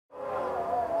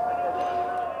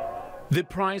The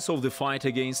price of the fight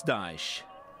against Daesh.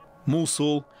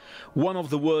 Mosul, one of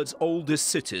the world's oldest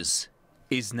cities,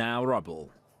 is now rubble.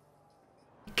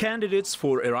 Candidates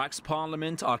for Iraq's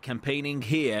parliament are campaigning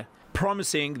here,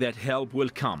 promising that help will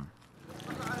come.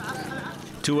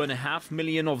 2.5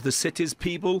 million of the city's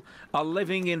people are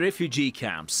living in refugee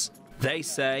camps. They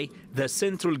say the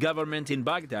central government in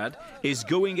Baghdad is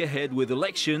going ahead with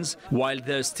elections while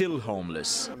they're still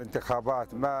homeless.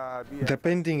 The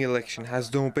pending election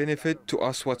has no benefit to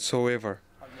us whatsoever.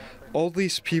 All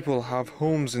these people have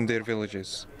homes in their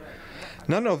villages.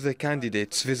 None of the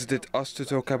candidates visited us to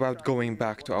talk about going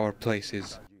back to our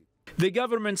places. The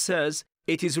government says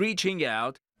it is reaching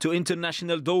out to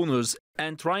international donors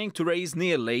and trying to raise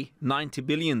nearly $90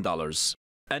 billion.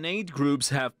 And aid groups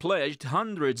have pledged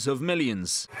hundreds of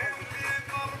millions.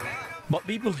 But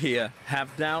people here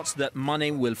have doubts that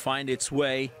money will find its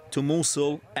way to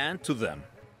Mosul and to them.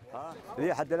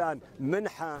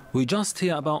 We just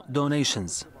hear about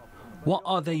donations. What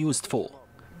are they used for?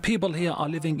 People here are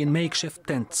living in makeshift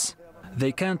tents.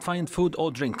 They can't find food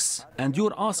or drinks, and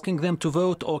you're asking them to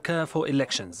vote or care for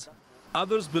elections.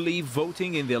 Others believe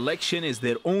voting in the election is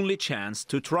their only chance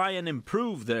to try and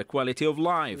improve their quality of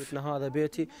life.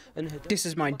 This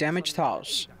is my damaged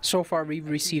house. So far we've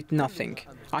received nothing.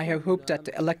 I have hope that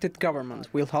the elected government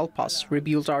will help us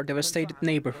rebuild our devastated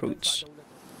neighborhoods.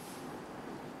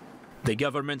 The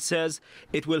government says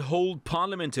it will hold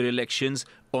parliamentary elections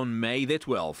on May the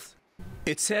 12th.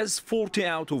 It says 40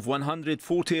 out of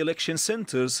 140 election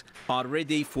centers are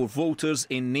ready for voters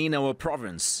in Nineveh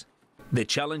province. The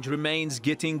challenge remains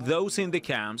getting those in the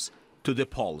camps to the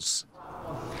polls.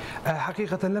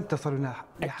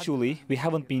 Actually, we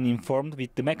haven't been informed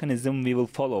with the mechanism we will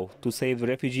follow to save the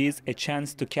refugees a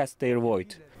chance to cast their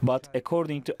vote. But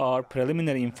according to our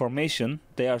preliminary information,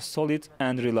 they are solid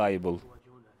and reliable.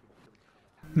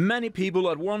 Many people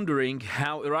are wondering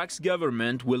how Iraq's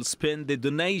government will spend the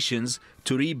donations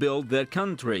to rebuild their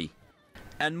country.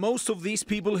 And most of these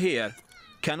people here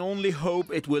can only hope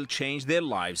it will change their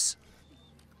lives.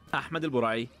 Ahmed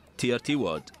Al-Burai, TRT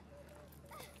World.